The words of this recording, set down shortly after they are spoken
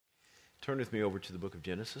Turn with me over to the book of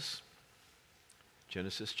Genesis.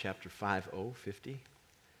 Genesis chapter 50.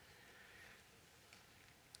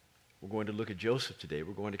 We're going to look at Joseph today.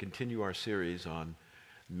 We're going to continue our series on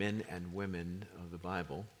men and women of the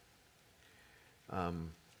Bible.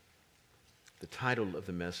 The title of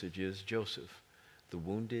the message is Joseph, the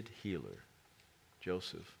Wounded Healer.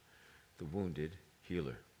 Joseph, the Wounded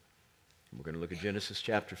Healer. And we're going to look at Genesis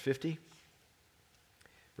chapter 50,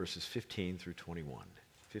 verses 15 through 21.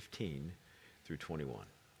 15 through 21.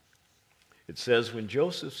 It says, when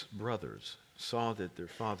Joseph's brothers saw that their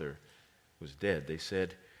father was dead, they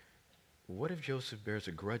said, what if Joseph bears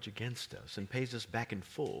a grudge against us and pays us back in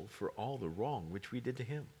full for all the wrong which we did to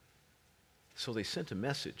him? So they sent a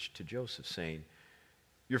message to Joseph saying,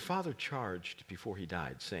 your father charged before he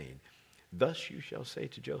died, saying, thus you shall say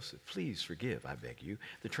to Joseph, please forgive, I beg you,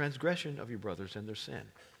 the transgression of your brothers and their sin,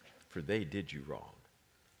 for they did you wrong.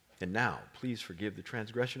 And now, please forgive the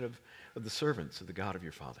transgression of the servants of the God of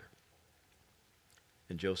your father.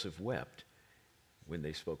 And Joseph wept when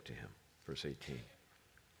they spoke to him. Verse 18.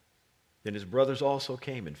 Then his brothers also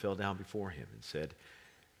came and fell down before him and said,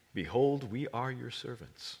 behold, we are your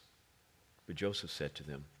servants. But Joseph said to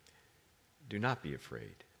them, do not be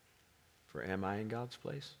afraid, for am I in God's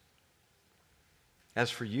place?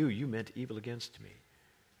 As for you, you meant evil against me,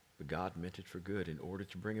 but God meant it for good in order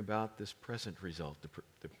to bring about this present result,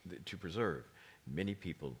 to preserve many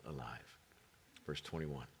people alive. Verse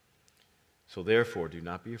 21. So therefore, do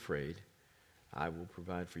not be afraid. I will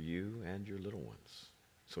provide for you and your little ones.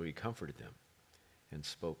 So he comforted them and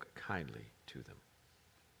spoke kindly to them.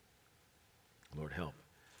 Lord, help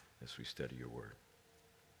as we study your word.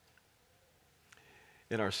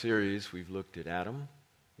 In our series, we've looked at Adam,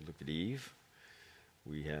 we looked at Eve,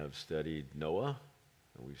 we have studied Noah,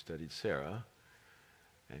 and we've studied Sarah,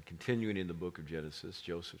 and continuing in the book of Genesis,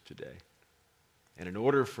 Joseph today. And in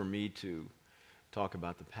order for me to talk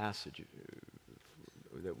about the passage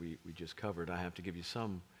that we just covered, I have to give you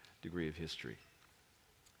some degree of history.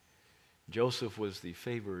 Joseph was the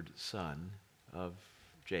favored son of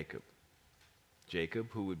Jacob. Jacob,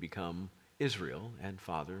 who would become Israel and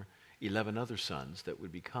father 11 other sons that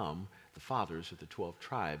would become the fathers of the 12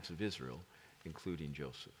 tribes of Israel, including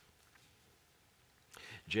Joseph.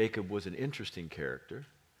 Jacob was an interesting character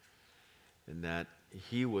in that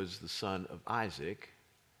he was the son of Isaac,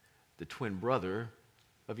 the twin brother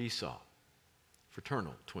of Esau.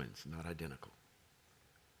 Fraternal twins, not identical.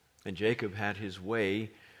 And Jacob had his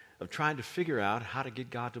way of trying to figure out how to get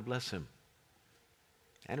God to bless him.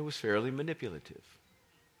 And it was fairly manipulative.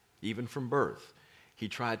 Even from birth, he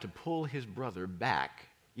tried to pull his brother back,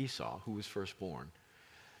 Esau, who was firstborn,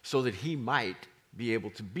 so that he might be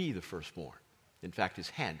able to be the firstborn. In fact, his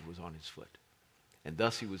hand was on his foot. And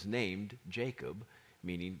thus he was named Jacob,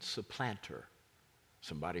 meaning supplanter,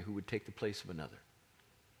 somebody who would take the place of another.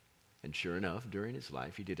 And sure enough, during his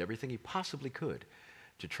life, he did everything he possibly could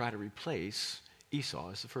to try to replace Esau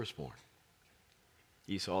as the firstborn.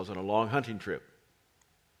 Esau was on a long hunting trip.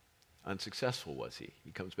 Unsuccessful was he. He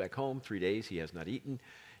comes back home, 3 days, he has not eaten.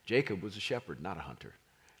 Jacob was a shepherd, not a hunter.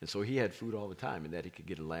 And so he had food all the time, in that he could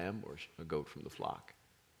get a lamb or a goat from the flock.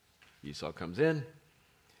 Esau comes in,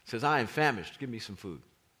 says, I am famished, give me some food.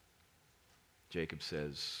 Jacob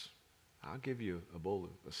says, I'll give you a bowl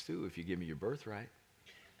of stew if you give me your birthright.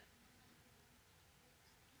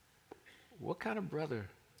 What kind of brother?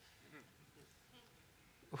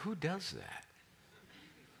 Who does that?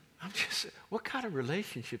 What kind of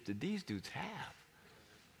relationship did these dudes have?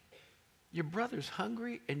 Your brother's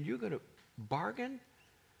hungry and you're going to bargain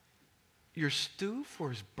your stew for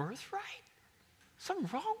his birthright? Something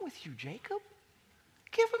wrong with you, Jacob?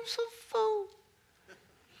 Give him some food.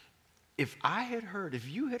 If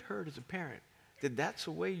you had heard as a parent that that's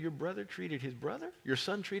the way your brother treated his brother, your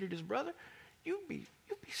son treated his brother, you'd be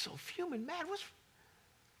so fuming mad.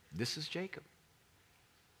 This is Jacob.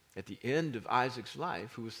 At the end of Isaac's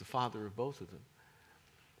life, who was the father of both of them,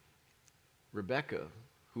 Rebekah,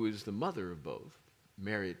 who is the mother of both,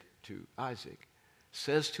 married to Isaac,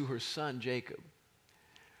 says to her son Jacob,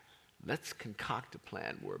 let's concoct a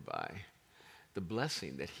plan whereby the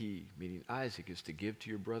blessing that he, meaning Isaac, is to give to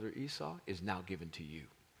your brother Esau is now given to you.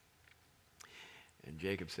 And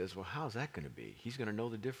Jacob says, well, how's that going to be? He's going to know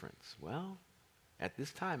the difference. Well, at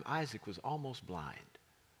this time, Isaac was almost blind.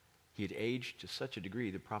 He had aged to such a degree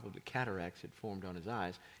that probably cataracts had formed on his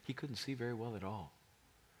eyes. He couldn't see very well at all.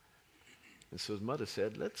 And so his mother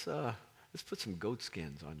said, let's put some goat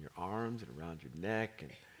skins on your arms and around your neck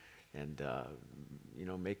and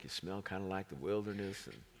make you smell kind of like the wilderness.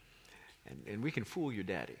 And we can fool your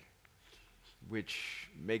daddy, which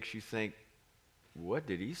makes you think, what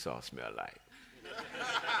did Esau smell like?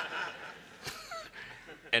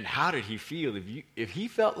 And how did he feel? If he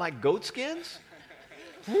felt like goat skins,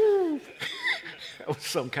 whoo, that was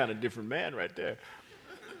some kind of different man right there.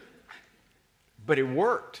 But it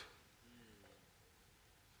worked.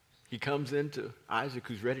 He comes into Isaac,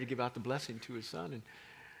 who's ready to give out the blessing to his son, and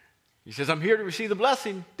he says, I'm here to receive the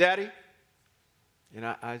blessing, Daddy.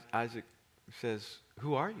 And Isaac says,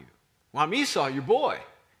 who are you? Well, I'm Esau, your boy.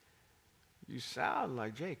 You sound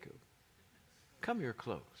like Jacob. Come here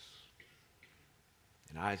close.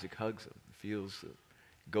 And Isaac hugs him, feels the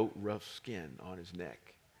goat rough skin on his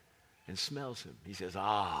neck, and smells him. He says,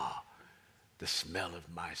 the smell of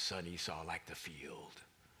my son Esau like the field.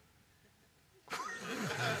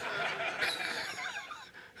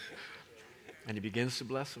 And he begins to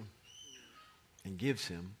bless him and gives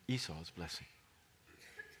him Esau's blessing.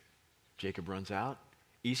 Jacob runs out.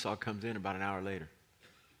 Esau comes in about an hour later.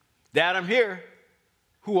 Dad, I'm here.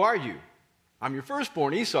 Who are you? I'm your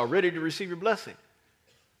firstborn, Esau, ready to receive your blessing.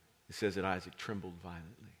 It says that Isaac trembled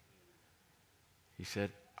violently. He said,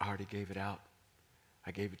 I already gave it out.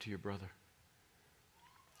 I gave it to your brother,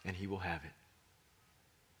 and he will have it.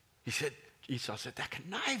 He said, Esau said, that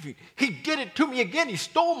conniving. He did it to me again. He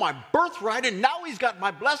stole my birthright, and now he's got my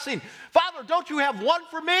blessing. Father, don't you have one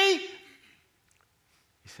for me? He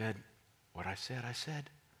said, what I said,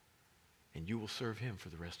 and you will serve him for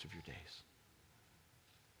the rest of your days.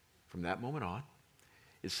 From that moment on,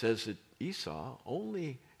 it says that Esau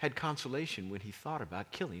only had consolation when he thought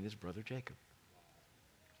about killing his brother Jacob.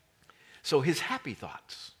 So his happy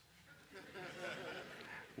thoughts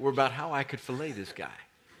were about how I could fillet this guy,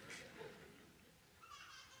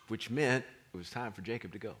 which meant it was time for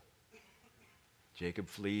Jacob to go. Jacob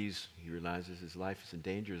flees. He realizes his life is in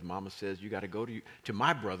danger. His mama says, you got to go to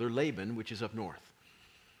my brother Laban, which is up north.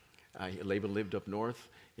 Laban lived up north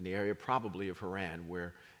in the area probably of Haran,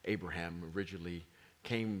 where Abraham originally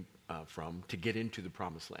came from to get into the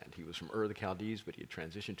promised land. He was from Ur of the Chaldees, but he had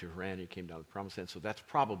transitioned to Haran. He came down to the promised land, so that's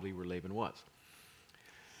probably where Laban was.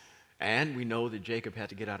 And we know that Jacob had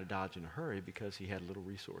to get out of Dodge in a hurry because he had little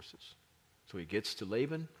resources. So he gets to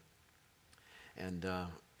Laban, and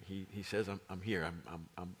he says, I'm here.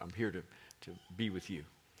 I'm here to be with you.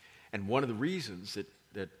 And one of the reasons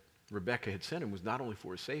that Rebekah had sent him was not only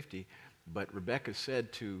for his safety, but Rebekah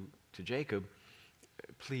said to Jacob,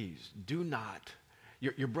 please do not.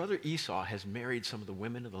 Your brother Esau has married some of the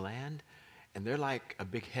women of the land, and they're like a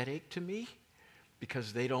big headache to me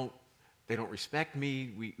because they don't respect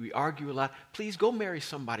me. We argue a lot. Please go marry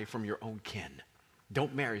somebody from your own kin.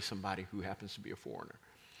 Don't marry somebody who happens to be a foreigner.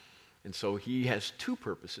 And so he has two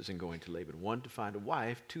purposes in going to Laban. One, to find a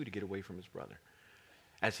wife. Two, to get away from his brother.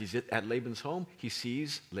 As he's at Laban's home, he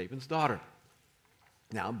sees Laban's daughter.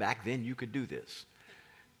 Now, back then, you could do this.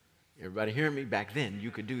 Everybody hear me? Back then, you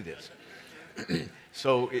could do this.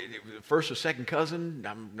 So, first or second cousin,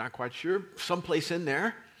 I'm not quite sure, someplace in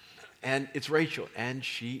there, and it's Rachel, and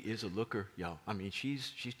she is a looker, y'all. I mean,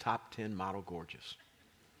 she's top 10 model gorgeous.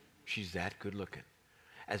 She's that good looking,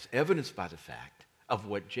 as evidenced by the fact of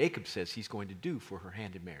what Jacob says he's going to do for her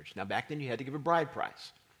hand in marriage. Now, back then, you had to give a bride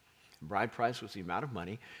price. Bride price was the amount of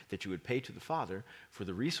money that you would pay to the father for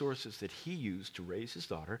the resources that he used to raise his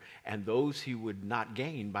daughter and those he would not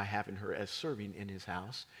gain by having her as serving in his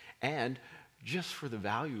house, and just for the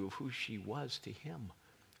value of who she was to him,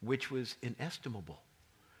 which was inestimable.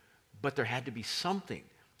 But there had to be something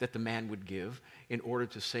that the man would give in order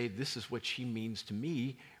to say, this is what she means to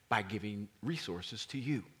me by giving resources to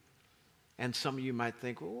you. And some of you might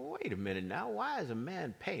think, well, wait a minute now, why is a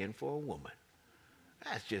man paying for a woman?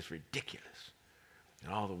 That's just ridiculous.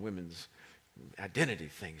 And all the women's identity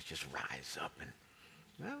things just rise up. And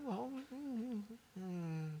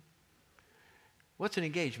what's an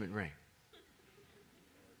engagement ring?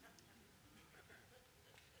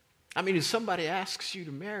 I mean, if somebody asks you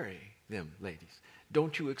to marry them, ladies,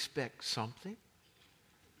 don't you expect something?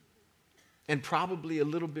 And probably a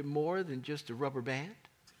little bit more than just a rubber band?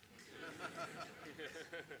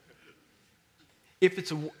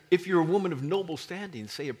 If you're a woman of noble standing,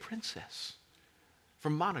 say a princess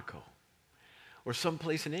from Monaco or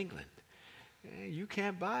someplace in England, you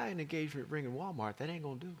can't buy an engagement ring in Walmart. That ain't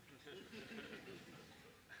going to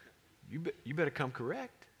do. You better come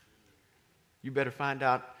correct. You better find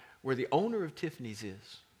out where the owner of Tiffany's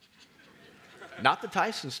is. Not the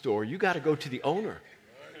Tyson store. You got to go to the owner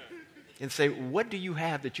and say, what do you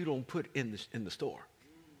have that you don't put in the store?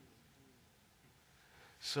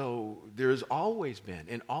 So there's always been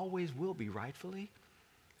and always will be rightfully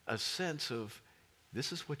a sense of,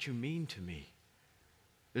 this is what you mean to me.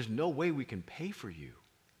 There's no way we can pay for you,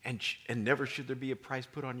 and never should there be a price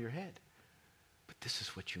put on your head. But this is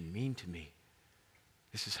what you mean to me.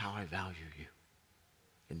 This is how I value you.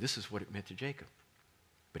 And this is what it meant to Jacob.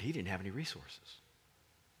 But he didn't have any resources.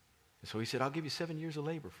 And so he said, I'll give you 7 years of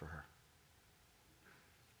labor for her.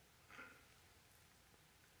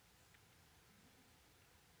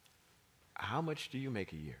 How much do you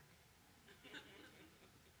make a year?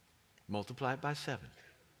 Multiply it by 7.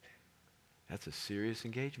 That's a serious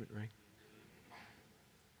engagement ring.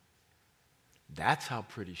 That's how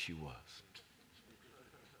pretty she was.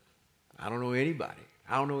 I don't know anybody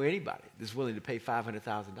that's willing to pay $500,000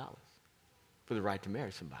 for the right to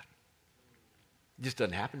marry somebody. It just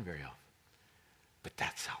doesn't happen very often. But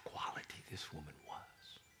that's how quality this woman was.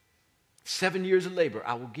 7 years of labor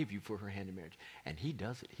I will give you for her hand in marriage. And he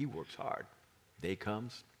does it. He works hard. Day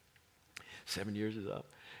comes. 7 years is up.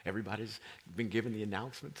 Everybody's been given the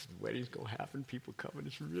announcements. The wedding's going to happen. People coming.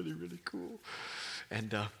 It's really, really cool. And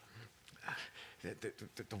the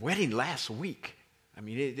wedding lasts a week. I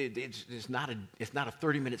mean, it's not a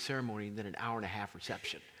 30-minute ceremony and then an hour and a half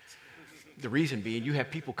reception. The reason being, you have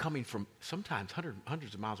people coming from sometimes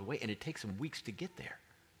hundreds of miles away, and it takes them weeks to get there.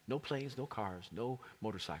 No planes, no cars, no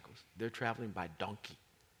motorcycles. They're traveling by donkey,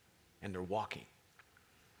 and they're walking.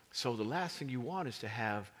 So the last thing you want is to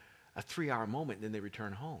have a 3-hour moment, and then they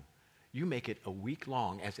return home. You make it a week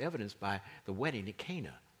long, as evidenced by the wedding at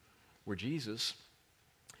Cana, where Jesus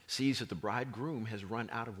sees that the bridegroom has run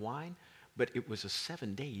out of wine, but it was a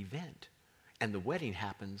 7-day event, and the wedding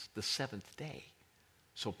happens the 7th day.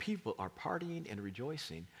 So people are partying and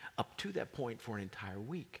rejoicing up to that point for an entire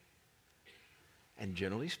week. And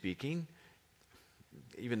generally speaking,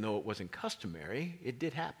 even though it wasn't customary, it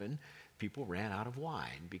did happen. People ran out of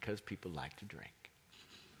wine because people like to drink.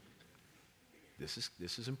 This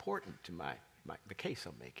is important to the case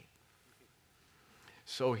I'm making.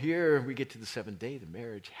 So here we get to the 7th day. The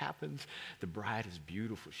marriage happens. The bride is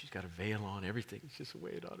beautiful. She's got a veil on. Everything is just the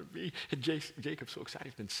way it ought to be. And Jacob's so excited.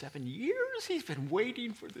 It's been 7 years. He's been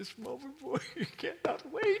waiting for this moment. Boy, he cannot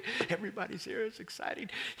wait. Everybody's here. It's exciting.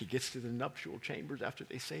 He gets to the nuptial chambers after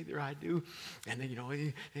they say their I do. And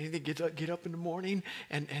then, they get up in the morning.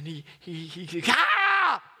 And he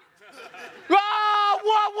ah!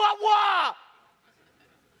 Wah!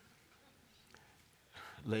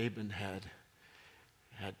 Laban had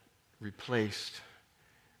replaced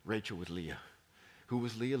Rachel with Leah. Who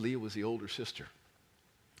was Leah? Leah was the older sister.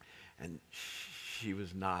 And she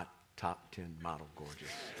was not top 10 model gorgeous.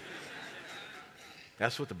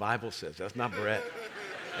 That's what the Bible says. That's not Brett.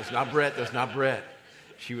 That's not Brett. That's not Brett.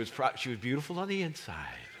 She was beautiful on the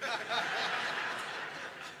inside.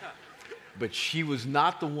 But she was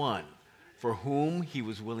not the one for whom he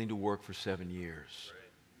was willing to work for 7 years.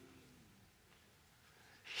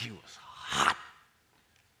 She was hot.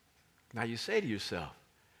 Now you say to yourself,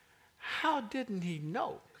 how didn't he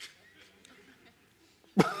know?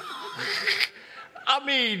 I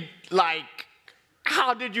mean,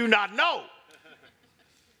 how did you not know?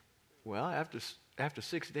 Well, after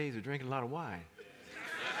 6 days of drinking a lot of wine.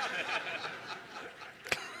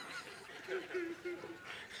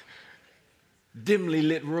 Dimly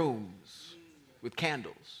lit rooms with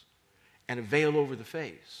candles and a veil over the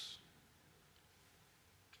face.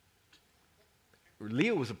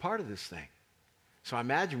 Leah was a part of this thing. So I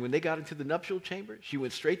imagine when they got into the nuptial chamber, she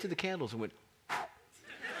went straight to the candles and went,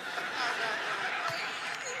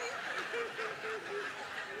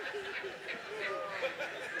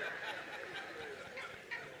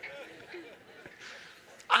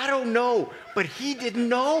 I don't know, but he didn't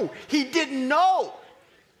know. He didn't know.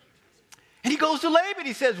 And he goes to Laban.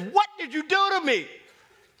 He says, what did you do to me?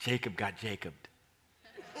 Jacob got Jacobed.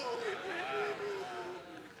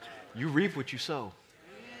 You reap what you sow.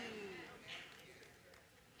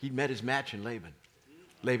 He met his match in Laban.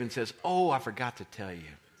 Laban says, oh, I forgot to tell you.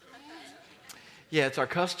 Yeah, it's our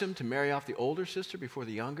custom to marry off the older sister before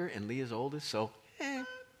the younger, and Leah's oldest, so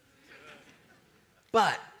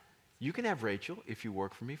But you can have Rachel if you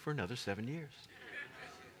work for me for another 7 years.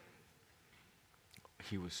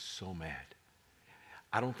 He was so mad.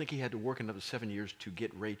 I don't think he had to work another 7 years to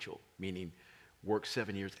get Rachel, meaning work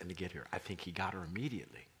 7 years and to get her. I think he got her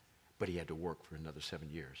immediately, but he had to work for another 7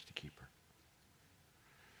 years to keep her.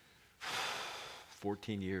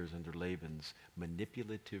 14 years under Laban's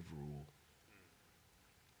manipulative rule.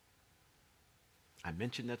 I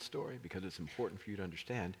mention that story because it's important for you to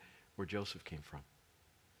understand where Joseph came from.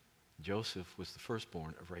 Joseph was the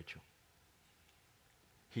firstborn of Rachel.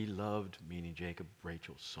 He loved, meaning Jacob,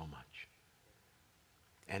 Rachel so much.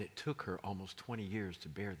 And it took her almost 20 years to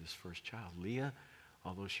bear this first child. Leah,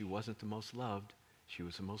 although she wasn't the most loved, she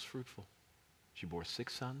was the most fruitful. She bore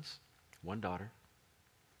 6 sons, 1 daughter.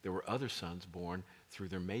 There were other sons born through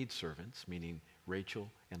their maidservants, meaning Rachel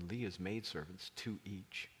and Leah's maidservants, 2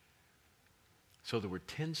 each. So there were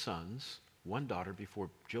 10 sons, one daughter before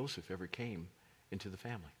Joseph ever came into the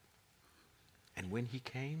family. And when he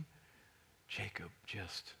came, Jacob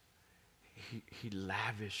just, he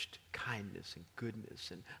lavished kindness and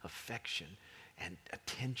goodness and affection and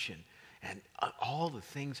attention and all the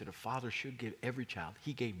things that a father should give every child.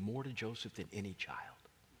 He gave more to Joseph than any child.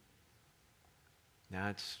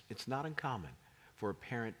 Now, it's not uncommon for a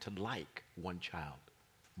parent to like one child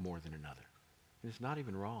more than another. And it's not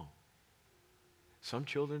even wrong. Some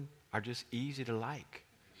children are just easy to like.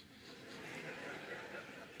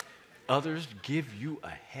 Others give you a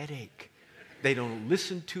headache. They don't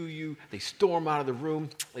listen to you. They storm out of the room.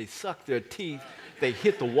 They suck their teeth. They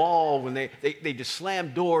hit the wall when they just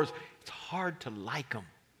slam doors. It's hard to like them.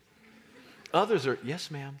 Others are,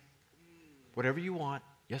 yes, ma'am. Whatever you want.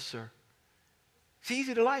 Yes, sir. It's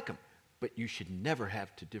easy to like them. But you should never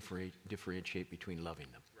have to differentiate between loving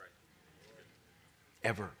them.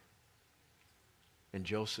 Ever. And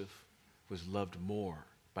Joseph was loved more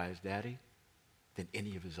by his daddy than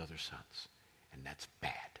any of his other sons. And that's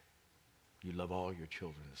bad. You love all your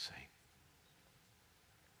children the same.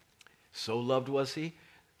 So loved was he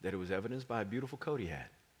that it was evidenced by a beautiful coat he had,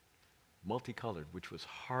 multicolored, which was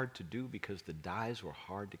hard to do because the dyes were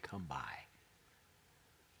hard to come by.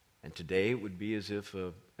 And today it would be as if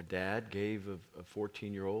a dad gave a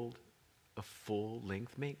 14-year-old a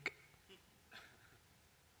full-length mink.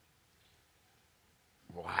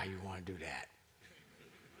 Why you want to do that?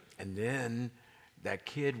 And then that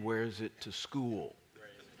kid wears it to school.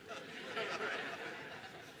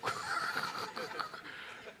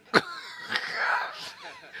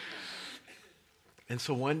 And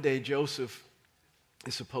so one day Joseph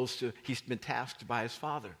he's been tasked by his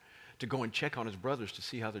father to go and check on his brothers to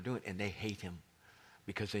see how they're doing. And they hate him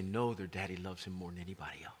because they know their daddy loves him more than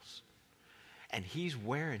anybody else. And he's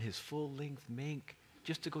wearing his full-length mink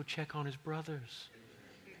just to go check on his brothers.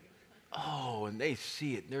 Oh, and they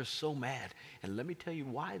see it, and they're so mad. And let me tell you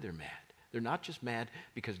why they're mad. They're not just mad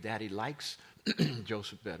because daddy likes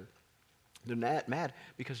Joseph better. They're mad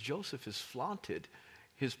because Joseph has flaunted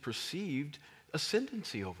his perceived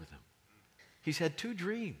ascendancy over them. He's had 2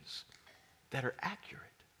 dreams that are accurate.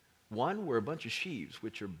 One were a bunch of sheaves,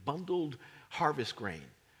 which are bundled harvest grain,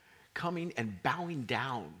 coming and bowing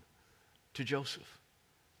down to Joseph.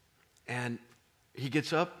 And he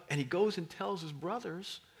gets up and he goes and tells his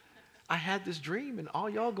brothers, I had this dream and all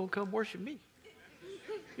y'all gonna come worship me.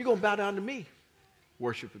 You're gonna bow down to me.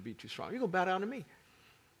 Worship would be too strong. You're gonna bow down to me.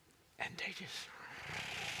 And they just...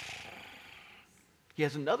 He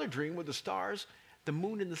has another dream where the stars, the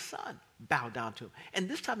moon and the sun bow down to him. And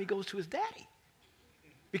this time he goes to his daddy.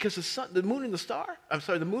 Because the moon and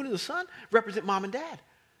the sun represent mom and dad.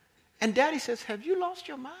 And daddy says, have you lost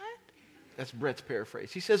your mind? That's Brett's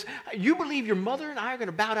paraphrase. He says, you believe your mother and I are going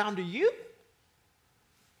to bow down to you?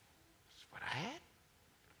 That's what I had.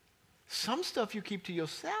 Some stuff you keep to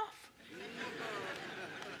yourself.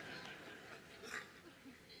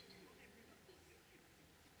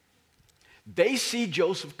 They see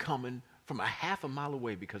Joseph coming from a half a mile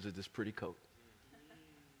away because of this pretty coat.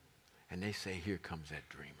 And they say, here comes that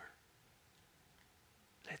dreamer.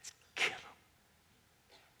 Let's kill him.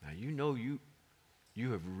 Now, you know you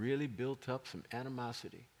have really built up some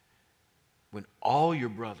animosity when all your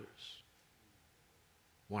brothers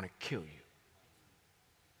want to kill you.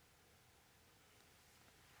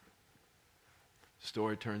 The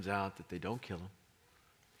story turns out that they don't kill him.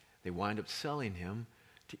 They wind up selling him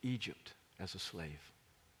to Egypt as a slave.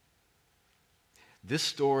 This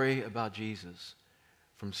story about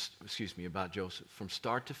about Joseph, from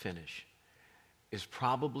start to finish, is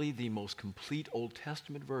probably the most complete Old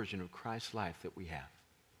Testament version of Christ's life that we have.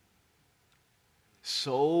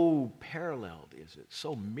 So paralleled is it,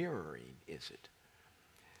 so mirroring is it,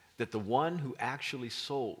 that the one who actually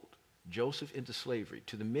sold Joseph into slavery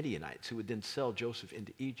to the Midianites, who would then sell Joseph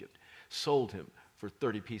into Egypt, sold him for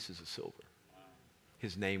 30 pieces of silver.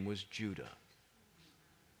 His name was Judah.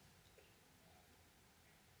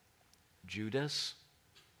 Judas.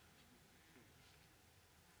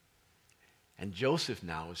 And Joseph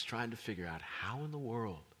now is trying to figure out, how in the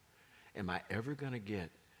world am I ever going to get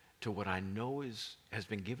to what I know has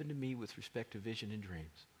been given to me with respect to vision and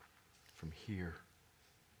dreams? From here,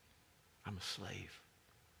 I'm a slave.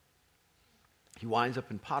 He winds up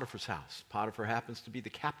in Potiphar's house. Potiphar happens to be the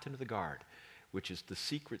captain of the guard, which is the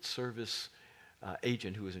Secret Service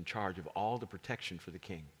agent who is in charge of all the protection for the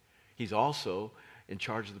king. He's also in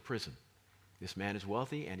charge of the prison. This man is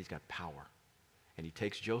wealthy and he's got power. And he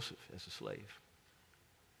takes Joseph as a slave.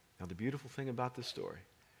 Now, the beautiful thing about this story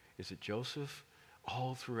is that Joseph,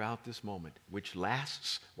 all throughout this moment, which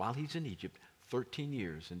lasts while he's in Egypt 13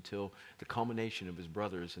 years until the culmination of his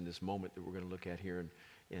brothers in this moment that we're going to look at here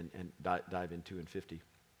and dive into in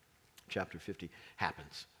chapter 50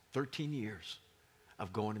 happens. 13 years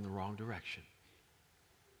of going in the wrong direction.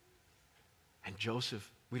 And Joseph,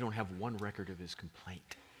 we don't have one record of his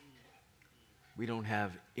complaint. We don't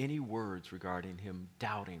have any words regarding him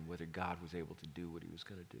doubting whether God was able to do what he was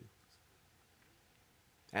going to do.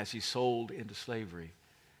 As he's sold into slavery,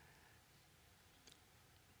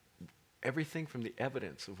 everything from the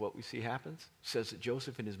evidence of what we see happens says that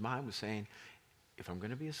Joseph in his mind was saying, if I'm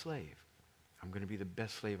going to be a slave, I'm going to be the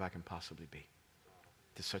best slave I can possibly be.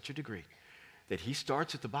 To such a degree that he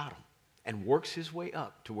starts at the bottom and works his way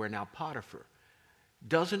up to where now Potiphar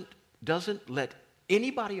doesn't let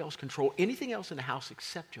anybody else control anything else in the house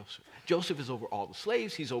except Joseph. Joseph is over all the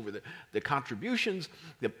slaves. He's over the contributions,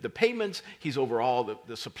 the payments. He's over all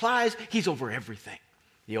the supplies. He's over everything.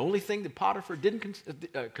 The only thing that Potiphar didn't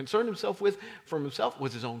concern himself with from himself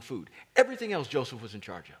was his own food. Everything else Joseph was in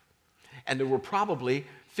charge of. And there were probably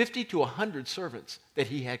 50 to 100 servants that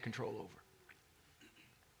he had control over.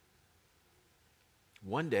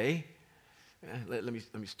 One day, let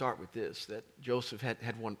me start with this, that Joseph had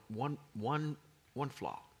one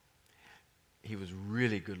flaw. He was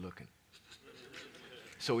really good looking.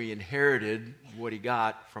 So he inherited what he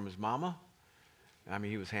got from his mama. I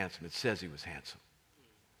mean, he was handsome. It says he was handsome.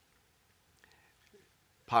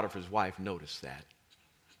 Potiphar's wife noticed that.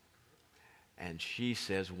 And she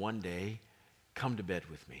says one day, come to bed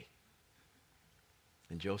with me.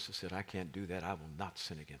 And Joseph said, I can't do that. I will not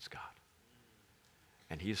sin against God.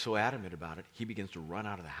 And he is so adamant about it, he begins to run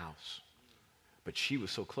out of the house. But she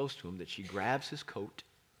was so close to him that she grabs his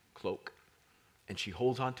cloak, and she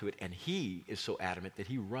holds on to it, and he is so adamant that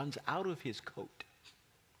he runs out of his coat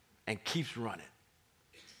and keeps running.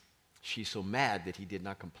 She's so mad that he did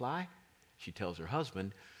not comply. She tells her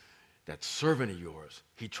husband, that servant of yours,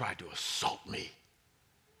 he tried to assault me.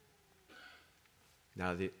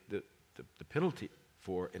 Now, the penalty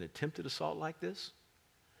for an attempted assault like this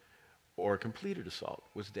or a completed assault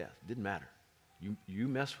was death. Didn't matter. You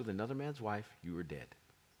mess with another man's wife, you were dead.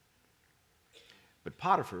 But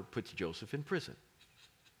Potiphar puts Joseph in prison.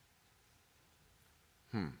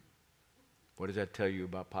 What does that tell you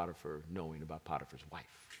about Potiphar knowing about Potiphar's wife?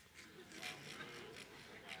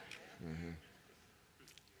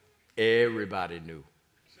 Everybody knew.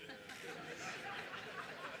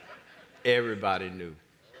 Everybody knew.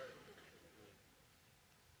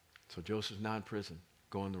 So Joseph's now in prison,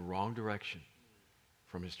 going the wrong direction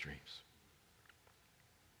from his dreams.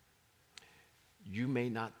 You may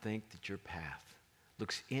not think that your path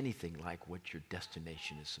looks anything like what your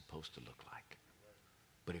destination is supposed to look like.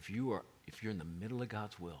 But if you're in the middle of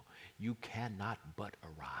God's will, you cannot but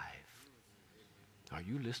arrive. Are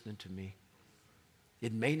you listening to me?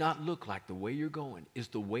 It may not look like the way you're going is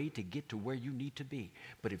the way to get to where you need to be.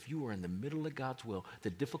 But if you are in the middle of God's will, the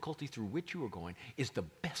difficulty through which you are going is the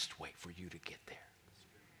best way for you to get there.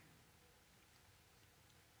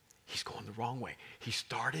 He's going the wrong way. He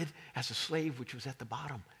started as a slave, which was at the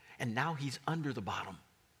bottom, and now he's under the bottom.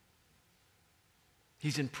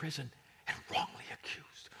 He's in prison and wrongly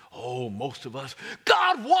accused. Oh, most of us,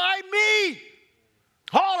 God, why me?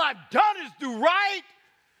 All I've done is do right.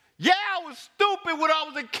 Yeah, I was stupid when I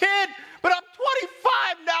was a kid, but I'm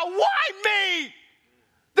 25 now. Why me?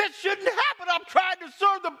 This shouldn't happen. I'm trying to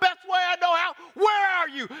serve the best way I know how. Where are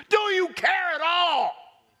you? Do you care at all?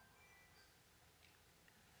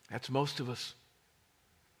 That's most of us.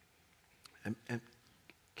 And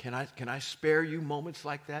can I spare you moments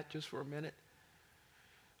like that just for a minute?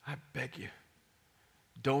 I beg you.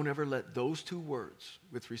 Don't ever let those two words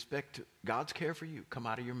with respect to God's care for you come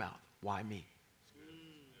out of your mouth. Why me?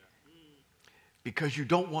 Because you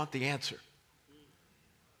don't want the answer.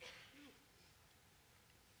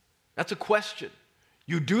 That's a question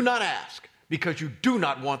you do not ask because you do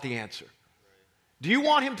not want the answer. Do you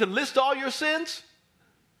want him to list all your sins?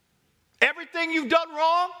 Everything you've done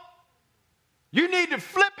wrong? You need to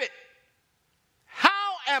flip it.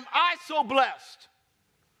 How am I so blessed?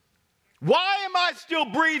 Why am I still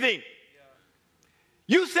breathing?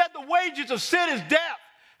 You said the wages of sin is death.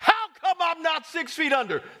 How come I'm not 6 feet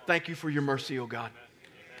under? Thank you for your mercy, oh God.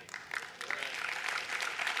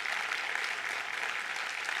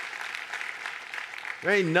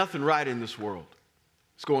 There ain't nothing right in this world.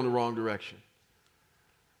 It's going the wrong direction.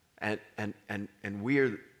 And we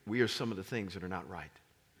are some of the things that are not right.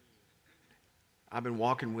 I've been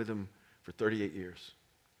walking with him for 38 years.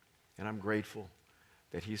 And I'm grateful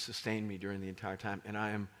that he sustained me during the entire time. And I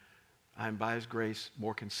am by his grace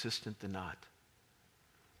more consistent than not.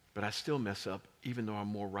 But I still mess up, even though I'm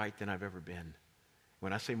more right than I've ever been.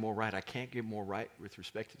 When I say more right, I can't get more right with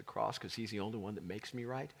respect to the cross because he's the only one that makes me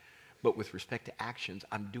right. But with respect to actions,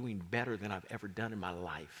 I'm doing better than I've ever done in my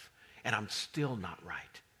life. And I'm still not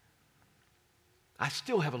right. I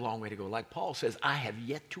still have a long way to go. Like Paul says, I have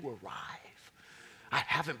yet to arrive. I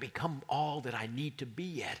haven't become all that I need to be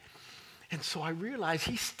yet. And so I realize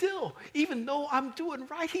he still, even though I'm doing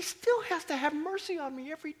right, he still has to have mercy on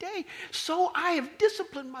me every day. So I have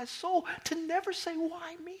disciplined my soul to never say,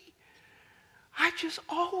 why me? I just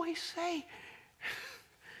always say,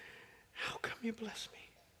 how come you bless me?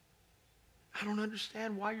 I don't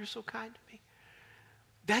understand why you're so kind to me.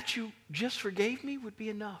 That you just forgave me would be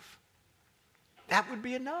enough. That would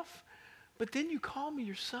be enough. But then you call me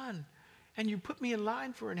your son, and you put me in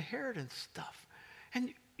line for inheritance stuff.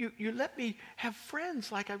 And you let me have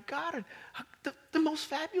friends like I've got, and the most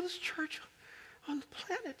fabulous church on the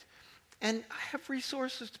planet. And I have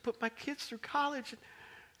resources to put my kids through college.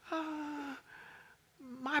 And,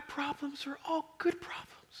 my problems are all good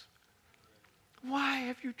problems. Why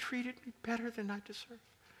have you treated me better than I deserve?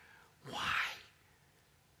 Why?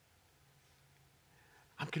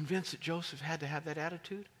 I'm convinced that Joseph had to have that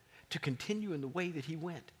attitude to continue in the way that he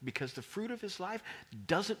went, because the fruit of his life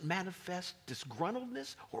doesn't manifest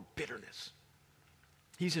disgruntledness or bitterness.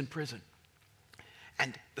 He's in prison.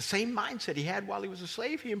 And the same mindset he had while he was a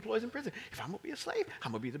slave, he employs in prison. If I'm going to be a slave,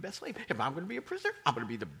 I'm going to be the best slave. If I'm going to be a prisoner, I'm going to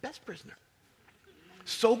be the best prisoner.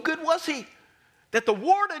 So good was he that the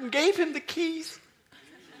warden gave him the keys.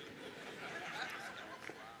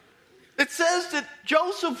 It says that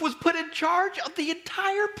Joseph was put in charge of the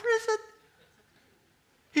entire prison.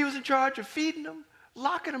 He was in charge of feeding them,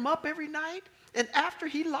 locking them up every night. And after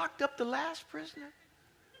he locked up the last prisoner,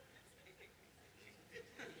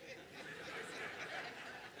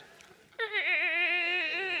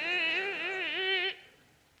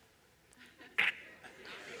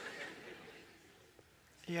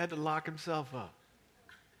 he had to lock himself up.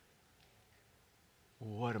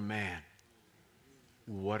 What a man.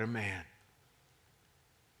 What a man.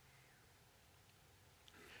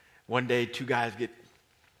 One day, two guys get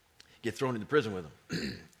thrown into prison with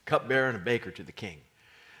him. Cupbearer and a baker to the king.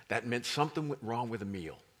 That meant something went wrong with a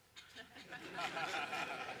meal.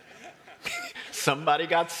 Somebody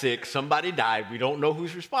got sick, somebody died. We don't know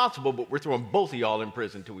who's responsible, but we're throwing both of y'all in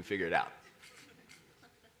prison until we figure it out.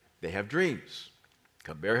 They have dreams.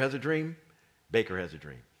 Cupbearer has a dream, baker has a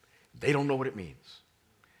dream. They don't know what it means.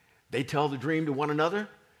 They tell the dream to one another,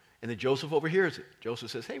 and then Joseph overhears it. Joseph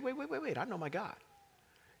says, hey, wait, I know my God.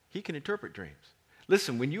 He can interpret dreams.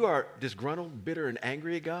 Listen, when you are disgruntled, bitter, and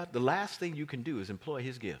angry at God, the last thing you can do is employ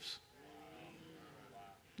his gifts.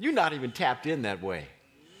 You're not even tapped in that way.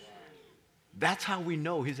 That's how we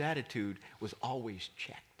know his attitude was always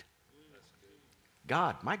checked.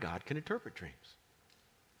 God, my God, can interpret dreams.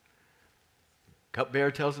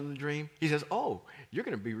 Cupbearer tells him the dream. He says, oh, you're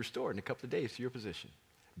going to be restored in a couple of days to your position.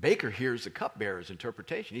 Baker hears the cupbearer's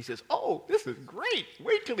interpretation. He says, oh, this is great.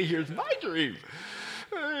 Wait till he hears my dream.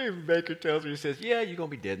 Hey, Baker tells me, he says, yeah, you're going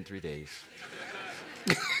to be dead in 3 days.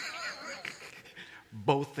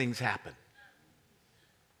 Both things happen.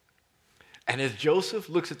 And as Joseph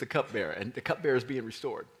looks at the cupbearer, and the cupbearer is being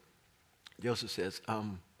restored, Joseph says,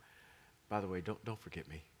 by the way, don't forget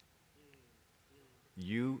me.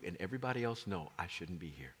 You and everybody else know I shouldn't be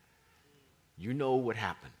here. You know what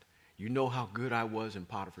happened. You know how good I was in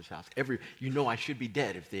Potiphar's house. You know I should be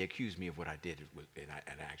dead if they accuse me of what I did, and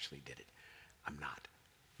I actually did it. I'm not.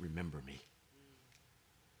 Remember me.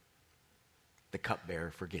 The cupbearer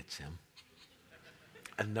forgets him.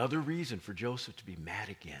 Another reason for Joseph to be mad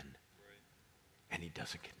again. And he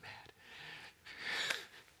doesn't get mad.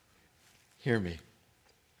 Hear me.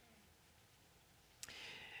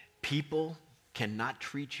 People cannot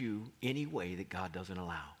treat you any way that God doesn't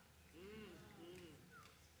allow.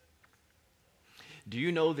 Do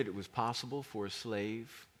you know that it was possible for a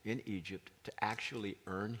slave in Egypt to actually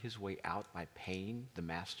earn his way out by paying the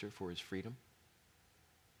master for his freedom?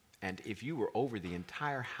 And if you were over the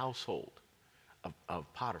entire household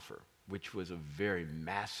of Potiphar, which was a very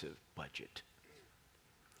massive budget,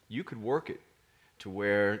 you could work it to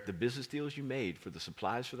where the business deals you made for the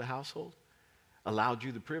supplies for the household allowed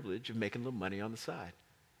you the privilege of making a little money on the side.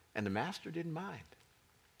 And the master didn't mind.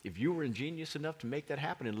 If you were ingenious enough to make that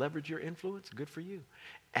happen and leverage your influence, good for you.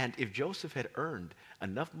 And if Joseph had earned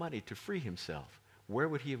enough money to free himself, where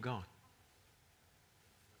would he have gone?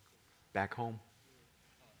 Back home.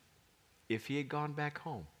 If he had gone back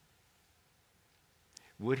home,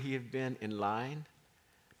 would he have been in line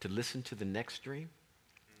to listen to the next dream?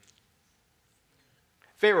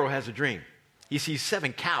 Pharaoh has a dream. He sees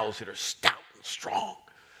 7 cows that are stout and strong.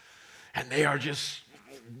 And they are just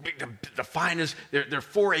the finest, they're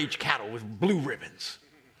 4-H cattle with blue ribbons.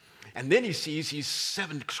 And then he sees these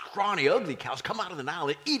 7 scrawny, ugly cows come out of the Nile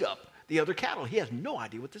and eat up the other cattle. He has no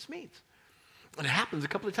idea what this means. And it happens a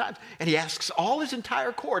couple of times. And he asks all his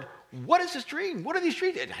entire court, what is this dream? What are these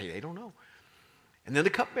dreams? And they don't know. And then the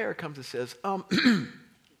cupbearer comes and says,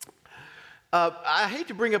 I hate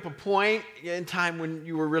to bring up a point in time when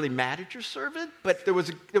you were really mad at your servant, but there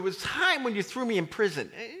was time when you threw me in prison.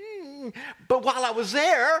 But while I was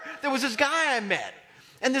there was this guy I met.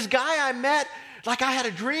 And this guy I met, like I had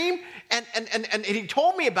a dream, and he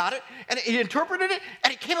told me about it, and he interpreted it,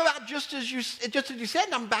 and it came about just as you said,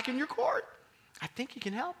 and I'm back in your court. I think he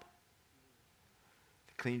can help.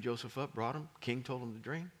 They cleaned Joseph up, brought him. King told him the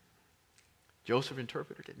dream. Joseph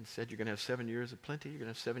interpreted it and said, you're going to have 7 years of plenty. You're going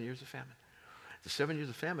to have 7 years of famine. The 7 years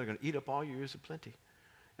of famine are going to eat up all your years of plenty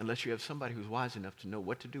unless you have somebody who's wise enough to know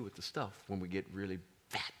what to do with the stuff when we get really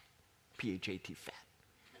fat, P-H-A-T, fat.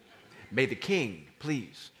 May the king,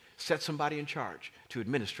 please, set somebody in charge to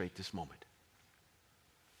administrate this moment.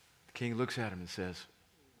 The king looks at him and says,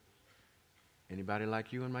 anybody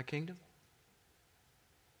like you in my kingdom?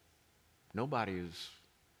 Nobody as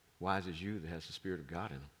wise as you that has the Spirit of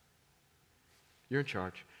God in them. You're in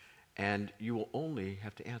charge, and you will only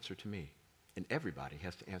have to answer to me, and everybody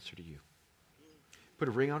has to answer to you. Put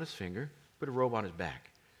a ring on his finger, put a robe on his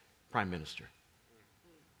back. Prime Minister.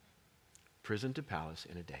 Prison to palace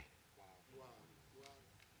in a day.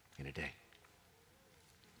 In a day.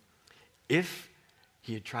 If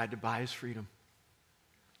he had tried to buy his freedom,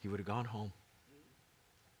 he would have gone home.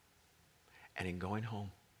 And in going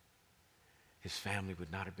home, his family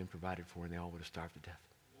would not have been provided for, and they all would have starved to death.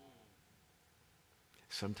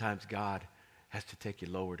 Sometimes God has to take you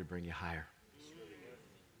lower to bring you higher.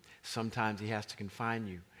 Sometimes he has to confine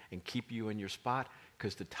you and keep you in your spot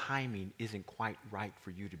because the timing isn't quite right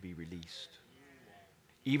for you to be released.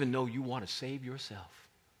 Even though you want to save yourself,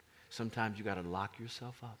 sometimes you got to lock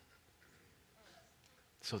yourself up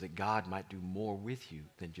so that God might do more with you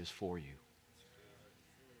than just for you.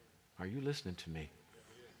 Are you listening to me?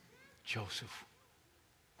 Joseph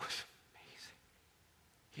was amazing.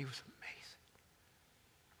 He was amazing.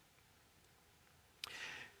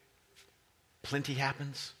 Plenty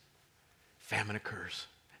happens, famine occurs.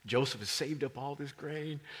 Joseph has saved up all this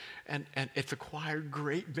grain, and it's acquired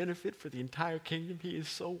great benefit for the entire kingdom. He is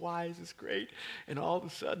so wise, it's great. And all of a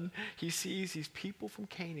sudden, he sees these people from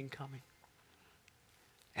Canaan coming.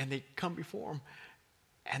 And they come before him,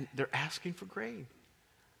 and they're asking for grain.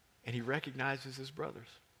 And he recognizes his brothers.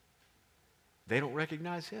 They don't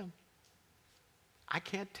recognize him. I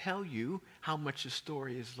can't tell you how much the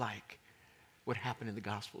story is like what happened in the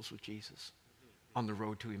Gospels with Jesus on the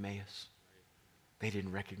road to Emmaus. They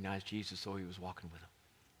didn't recognize Jesus, though he was walking with them.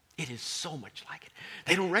 It is so much like it.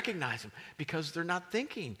 They don't recognize him because they're not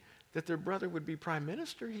thinking that their brother would be prime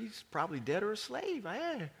minister. He's probably dead or a slave.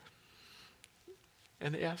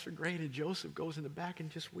 And they ask for grain, and Joseph goes in the back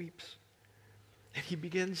and just weeps. And he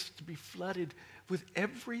begins to be flooded with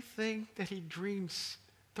everything that he dreamed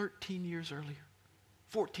 13 years earlier,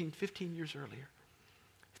 14, 15 years earlier.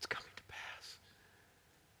 It's coming to pass.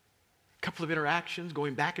 A couple of interactions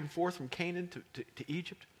going back and forth from Canaan to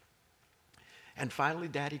Egypt. And finally,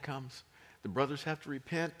 Daddy comes. The brothers have to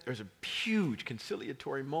repent. There's a huge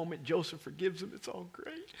conciliatory moment. Joseph forgives them. It's all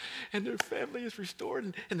great. And their family is restored,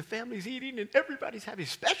 and the family's eating, and everybody's happy,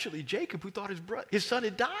 especially Jacob, who thought his son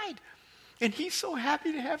had died. And he's so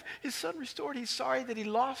happy to have his son restored. He's sorry that he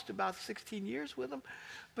lost about 16 years with him,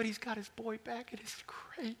 but he's got his boy back, and it's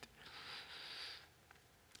great.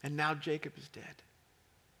 And now Jacob is dead.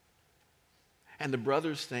 And the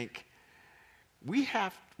brothers think, we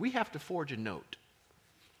have to forge a note.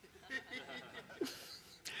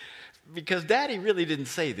 Because Daddy really didn't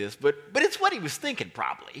say this, but it's what he was thinking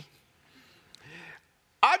probably.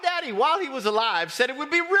 Our daddy, while he was alive, said it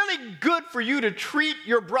would be really good for you to treat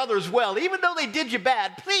your brothers well. Even though they did you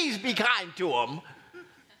bad, please be kind to them.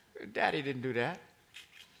 Daddy didn't do that.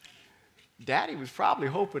 Daddy was probably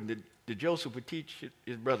hoping that Joseph would teach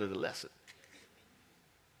his brother the lesson.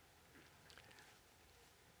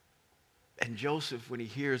 And Joseph, when he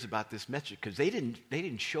hears about this message, because they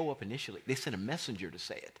didn't show up initially. They sent a messenger to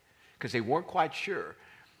say it because they weren't quite sure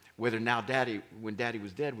whether now when Daddy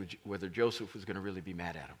was dead, whether Joseph was going to really be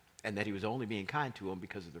mad at him and that he was only being kind to him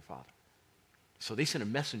because of their father. So they sent a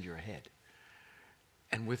messenger ahead.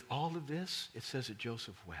 And with all of this, it says that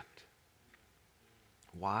Joseph wept.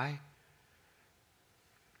 Why?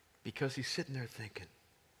 Because he's sitting there thinking,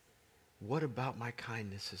 what about my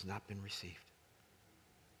kindness has not been received?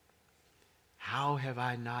 How have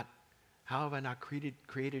I not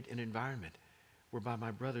created an environment whereby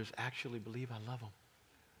my brothers actually believe I love them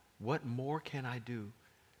What more can I do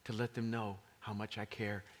to let them know how much I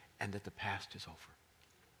care and that the past is over?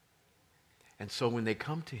 And so when they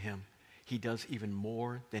come to him, he does even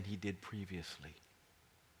more than he did previously.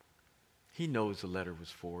 He knows the letter was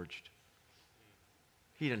forged.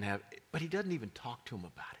 But he doesn't even talk to him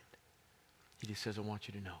about it. He just says, I want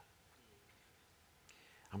you to know.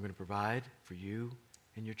 I'm going to provide for you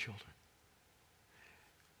and your children.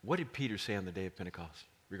 What did Peter say on the day of Pentecost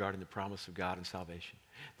regarding the promise of God and salvation?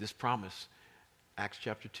 This promise, Acts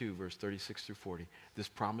chapter 2, verse 36 through 40, this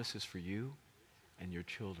promise is for you and your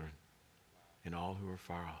children and all who are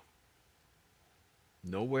far off.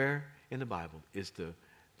 Nowhere in the Bible is the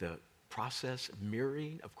process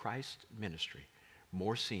mirroring of Christ's ministry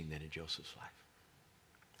more seen than in Joseph's life.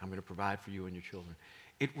 I'm going to provide for you and your children.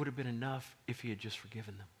 It would have been enough if he had just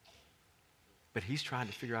forgiven them. But he's trying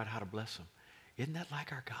to figure out how to bless them. Isn't that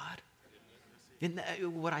like our God? Isn't that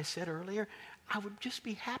what I said earlier? I would just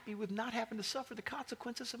be happy with not having to suffer the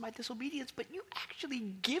consequences of my disobedience, but you actually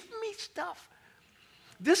give me stuff.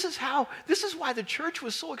 This is why the church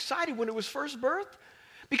was so excited when it was first birthed.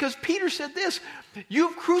 Because Peter said this,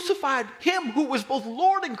 you've crucified him who was both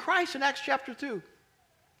Lord and Christ in Acts chapter 2.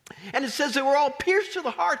 And it says they were all pierced to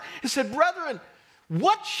the heart. It said, brethren,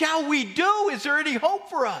 what shall we do? Is there any hope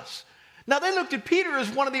for us? Now they looked at Peter as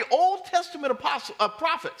one of the Old Testament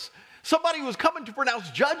prophets. Somebody who was coming to pronounce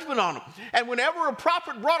judgment on them. And whenever a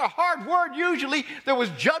prophet brought a hard word, usually there was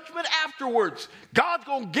judgment afterwards. God's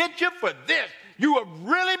going to get you for this. You have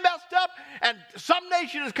really messed up, and some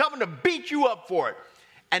nation is coming to beat you up for it.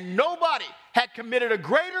 And nobody had committed a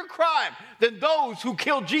greater crime than those who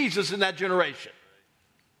killed Jesus in that generation.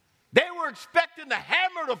 They were expecting the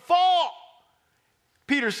hammer to fall.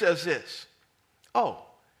 Peter says this,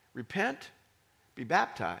 repent, be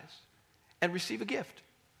baptized, and receive a gift.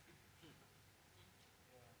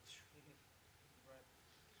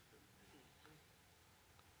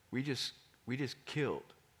 We just killed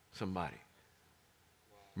somebody.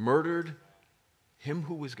 Murdered him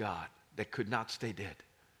who was God that could not stay dead.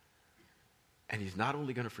 And he's not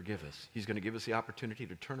only going to forgive us, he's going to give us the opportunity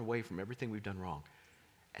to turn away from everything we've done wrong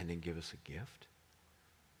and then give us a gift.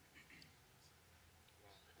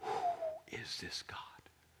 Who is this God?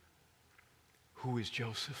 Who is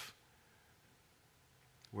Joseph?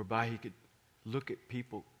 Whereby he could look at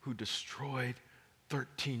people who destroyed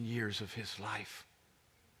 13 years of his life.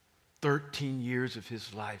 13 years of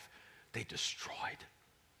his life they destroyed.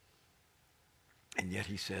 And yet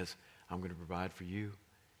he says, I'm going to provide for you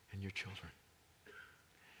and your children.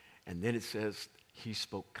 And then it says, he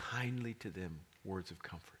spoke kindly to them words of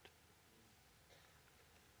comfort.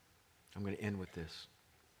 I'm going to end with this.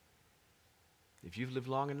 If you've lived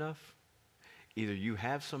long enough, either you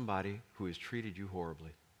have somebody who has treated you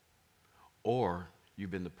horribly, or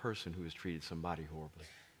you've been the person who has treated somebody horribly.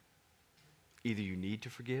 Either you need to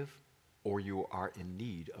forgive, or you are in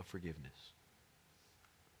need of forgiveness.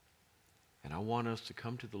 And I want us to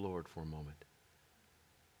come to the Lord for a moment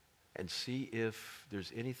and see if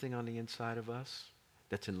there's anything on the inside of us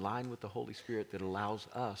that's in line with the Holy Spirit that allows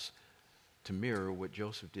us to mirror what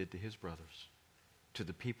Joseph did to his brothers, to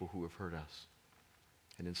the people who have hurt us.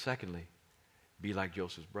 And then secondly, be like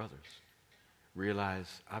Joseph's brothers.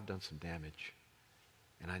 Realize I've done some damage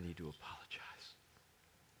and I need to apologize.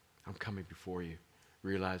 I'm coming before you,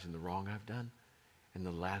 realizing the wrong I've done, and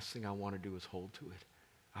the last thing I want to do is hold to it.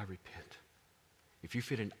 I repent. If you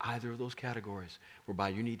fit in either of those categories, whereby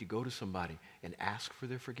you need to go to somebody and ask for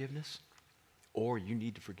their forgiveness, or you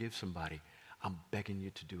need to forgive somebody, I'm begging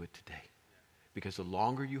you to do it today. Because the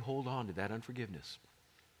longer you hold on to that unforgiveness,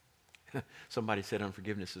 somebody said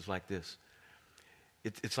unforgiveness is like this.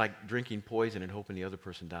 It's like drinking poison and hoping the other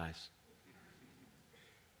person dies.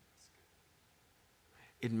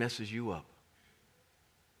 It messes you up.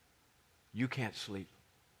 You can't sleep.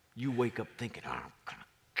 You wake up thinking, I'm going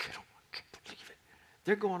to kill him. I can't believe it.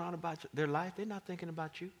 They're going on about their life. They're not thinking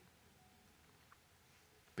about you.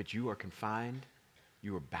 But you are confined.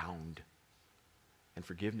 You are bound. And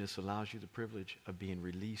forgiveness allows you the privilege of being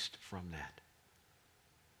released from that.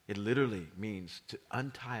 It literally means to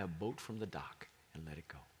untie a boat from the dock and let it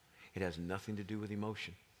go. It has nothing to do with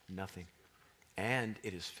emotion. Nothing. And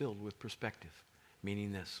it is filled with perspective.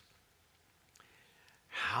 Meaning this.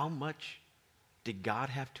 How much did God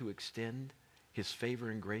have to extend his favor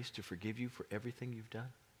and grace to forgive you for everything you've done?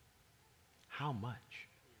 How much?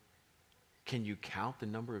 Can you count the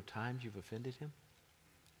number of times you've offended him?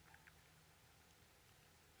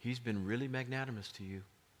 He's been really magnanimous to you.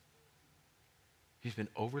 He's been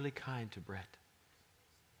overly kind to Brett.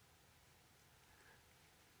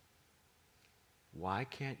 Why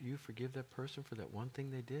can't you forgive that person for that one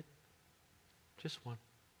thing they did? Just one.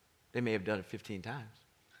 They may have done it 15 times.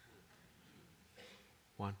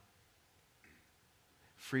 1.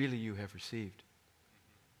 Freely you have received.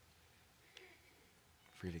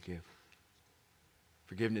 Freely give.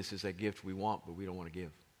 Forgiveness is that gift we want, but we don't want to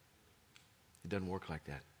give. It doesn't work like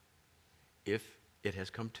that. If it has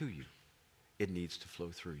come to you, it needs to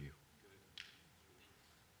flow through you.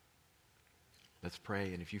 Let's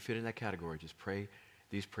pray, and if you fit in that category, just pray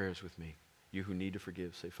these prayers with me. You who need to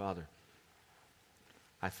forgive, say, Father,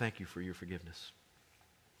 I thank you for your forgiveness.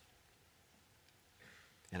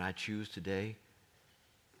 And I choose today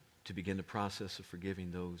to begin the process of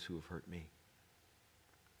forgiving those who have hurt me.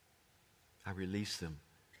 I release them.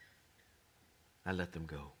 I let them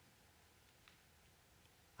go.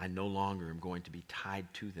 I no longer am going to be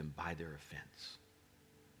tied to them by their offense.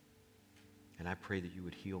 And I pray that you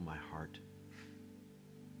would heal my heart.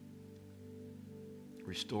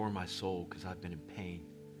 Restore my soul because I've been in pain.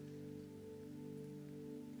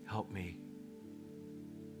 Help me.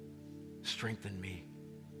 Strengthen me.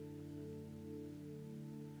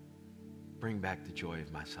 Bring back the joy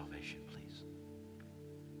of my salvation, please.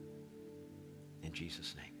 In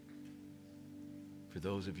Jesus' name. For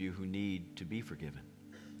those of you who need to be forgiven,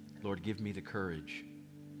 Lord, give me the courage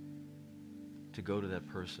to go to that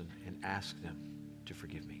person and ask them to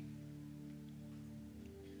forgive me.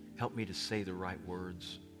 Help me to say the right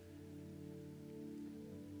words.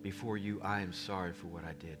 Before you, I am sorry for what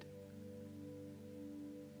I did.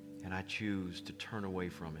 And I choose to turn away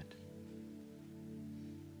from it.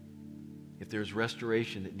 If there's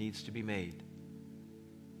restoration that needs to be made,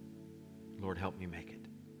 Lord, help me make it.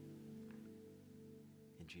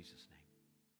 In Jesus' name.